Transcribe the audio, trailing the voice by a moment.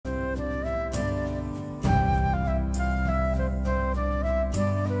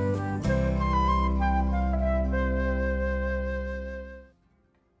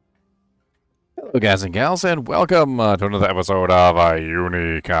Hello, guys and gals, and welcome to another episode of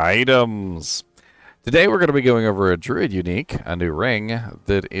Unique Items. Today we're going to be going over a Druid Unique, a new ring,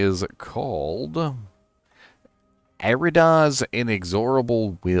 that is called Airidah's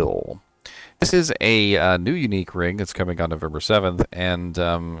Inexorable Will. This is a new Unique ring that's coming on November 7th, and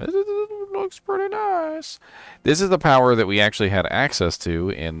it looks pretty nice. This is the power that we actually had access to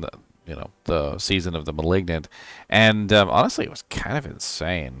in the season of the Malignant, and honestly, it was kind of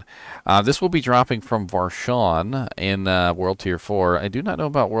insane. This will be dropping from Varshan in World Tier 4. I do not know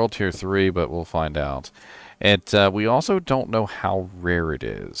about World Tier 3, but we'll find out. We also don't know how rare it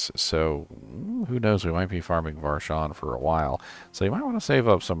is, so who knows, we might be farming Varshan for a while, so you might want to save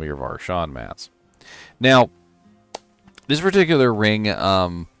up some of your Varshan mats. Now, this particular ring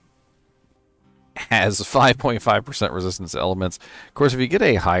has 5.5% resistance to elements. Of course, if you get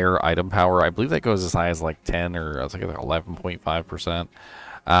a higher item power, I believe that goes as high as like 10 or I think 11.5%.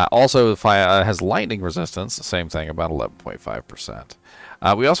 Also, has lightning resistance, same thing, about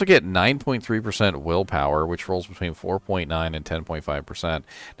 11.5%. We also get 9.3% willpower, which rolls between 4.9 and 10.5%.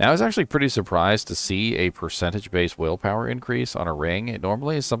 Now, I was actually pretty surprised to see a percentage-based willpower increase on a ring. It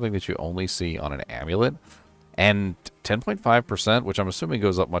normally is something that you only see on an amulet. And 10.5%, which I'm assuming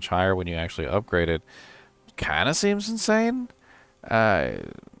goes up much higher when you actually upgrade it, kind of seems insane. I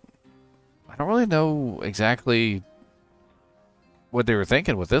don't really know exactly what they were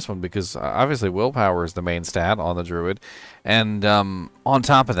thinking with this one, because obviously willpower is the main stat on the Druid. And on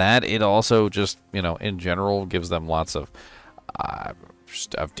top of that, it also just, in general gives them lots of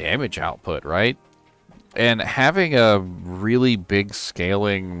damage output, right? And having a really big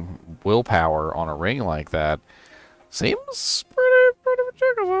scaling willpower on a ring like that seems pretty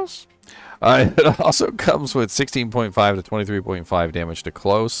ridiculous. It also comes with 16.5 to 23.5 damage to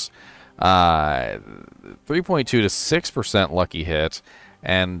close, 3.2 to 6% lucky hit,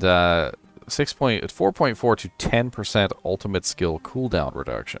 and 4.4 to 10% ultimate skill cooldown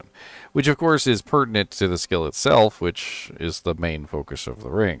reduction, which of course is pertinent to the skill itself, which is the main focus of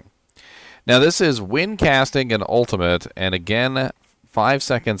the ring. Now, this is when casting an ultimate, and again 5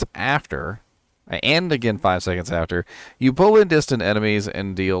 seconds after, you pull in distant enemies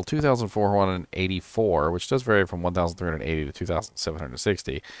and deal 2,484, which does vary from 1,380 to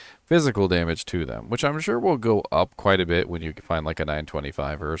 2,760 physical damage to them, which I'm sure will go up quite a bit when you find like a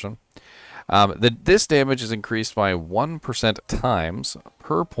 925 version. This damage is increased by 1% times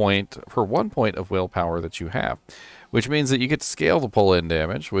per 1 point of willpower that you have, which means that you get to scale the pull-in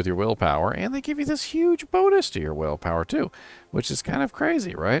damage with your willpower, and they give you this huge bonus to your willpower too, which is kind of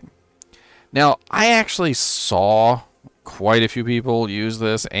crazy, right? Now, I actually saw quite a few people use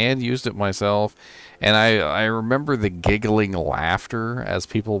this and used it myself, and I remember the giggling laughter as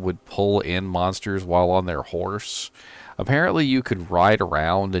people would pull in monsters while on their horse. Apparently, you could ride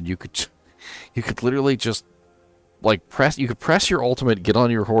around and you could literally just you could press your ultimate, get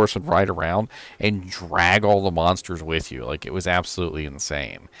on your horse, and ride around and drag all the monsters with you. Like, it was absolutely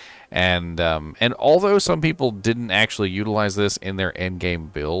insane. And although some people didn't actually utilize this in their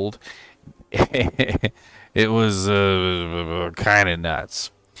endgame build, it was kind of nuts.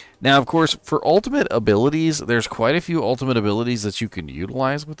 Now, of course, for ultimate abilities, there's quite a few ultimate abilities that you can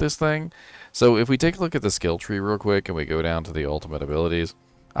utilize with this thing. So if we take a look at the skill tree real quick and we go down to the ultimate abilities,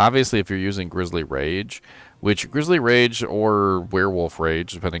 obviously if you're using Grizzly Rage, which Grizzly Rage or Werewolf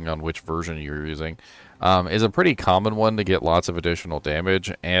Rage, depending on which version you're using, is a pretty common one to get lots of additional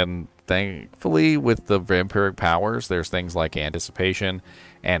damage. And thankfully, with the vampiric powers, there's things like Anticipation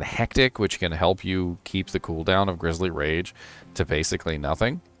and Hectic, which can help you keep the cooldown of Grizzly Rage to basically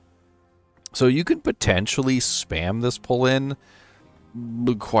nothing. So you could potentially spam this pull-in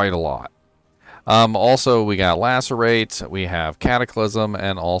quite a lot. Also, we got Lacerate, we have Cataclysm,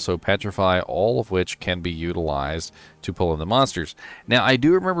 and also Petrify, all of which can be utilized to pull in the monsters. Now, I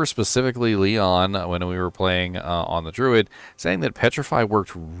do remember specifically Leon, when we were playing on the Druid, saying that Petrify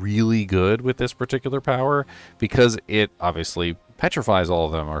worked really good with this particular power because it obviously petrifies all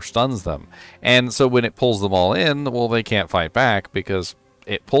of them or stuns them. And so when it pulls them all in, well, they can't fight back because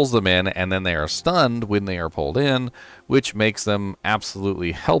it pulls them in, and then they are stunned when they are pulled in, which makes them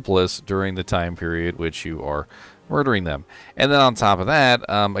absolutely helpless during the time period which you are murdering them. And then on top of that,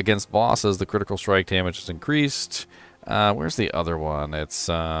 against bosses, the critical strike damage is increased. Where's the other one? It's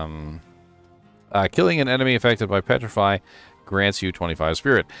killing an enemy affected by Petrify grants you 25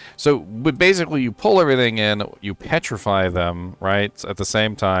 spirit. So, but basically, you pull everything in, you petrify them, right? At the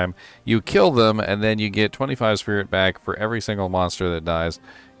same time, you kill them, and then you get 25 spirit back for every single monster that dies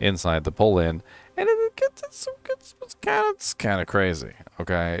inside the pull-in. And it's kind of crazy,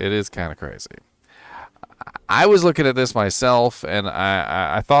 okay? It is kind of crazy. I was looking at this myself, and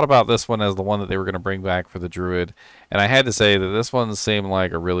I thought about this one as the one that they were going to bring back for the druid, and I had to say that this one seemed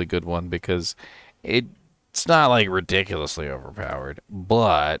like a really good one because it's not like ridiculously overpowered,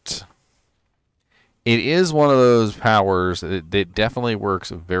 but it is one of those powers that definitely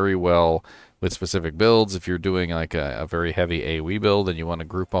works very well with specific builds. If you're doing like a very heavy AoE build and you want to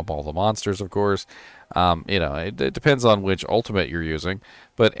group up all the monsters, of course, it depends on which ultimate you're using,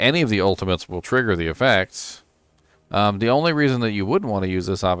 but any of the ultimates will trigger the effects. The only reason that you wouldn't want to use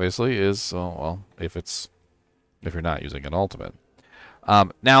this, obviously, is if you're not using an ultimate.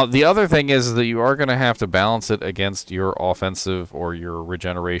 Now, the other thing is that you are going to have to balance it against your offensive or your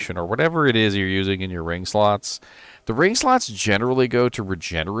regeneration or whatever it is you're using in your ring slots. The ring slots generally go to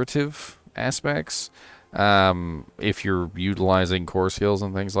regenerative aspects if you're utilizing core skills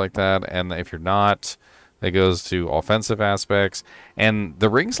and things like that, and if you're not, it goes to offensive aspects. And the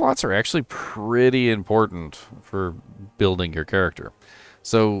ring slots are actually pretty important for building your character.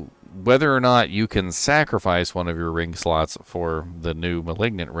 So whether or not you can sacrifice one of your ring slots for the new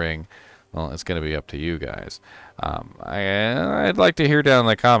Malignant Ring, well, it's going to be up to you guys. I'd like to hear down in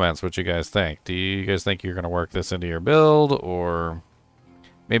the comments what you guys think. Do you guys think you're going to work this into your build, or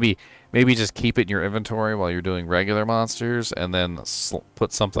maybe just keep it in your inventory while you're doing regular monsters, and then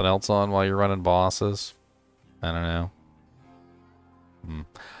put something else on while you're running bosses? I don't know.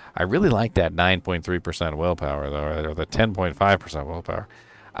 I really like that 9.3% willpower, though, or the 10.5% willpower.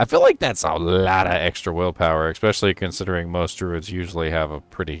 I feel like that's a lot of extra willpower, especially considering most druids usually have a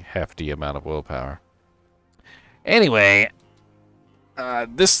pretty hefty amount of willpower. Anyway,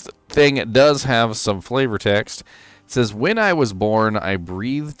 this thing does have some flavor text. It says, "When I was born, I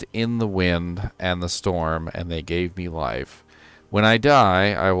breathed in the wind and the storm, and they gave me life. When I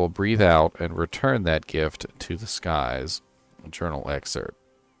die, I will breathe out and return that gift to the skies." Journal excerpt.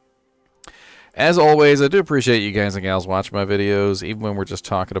 As always, I do appreciate you guys and gals watching my videos, even when we're just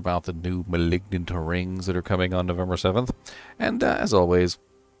talking about the new Malignant Rings that are coming on November 7th. And as always,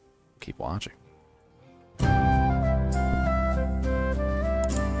 keep watching.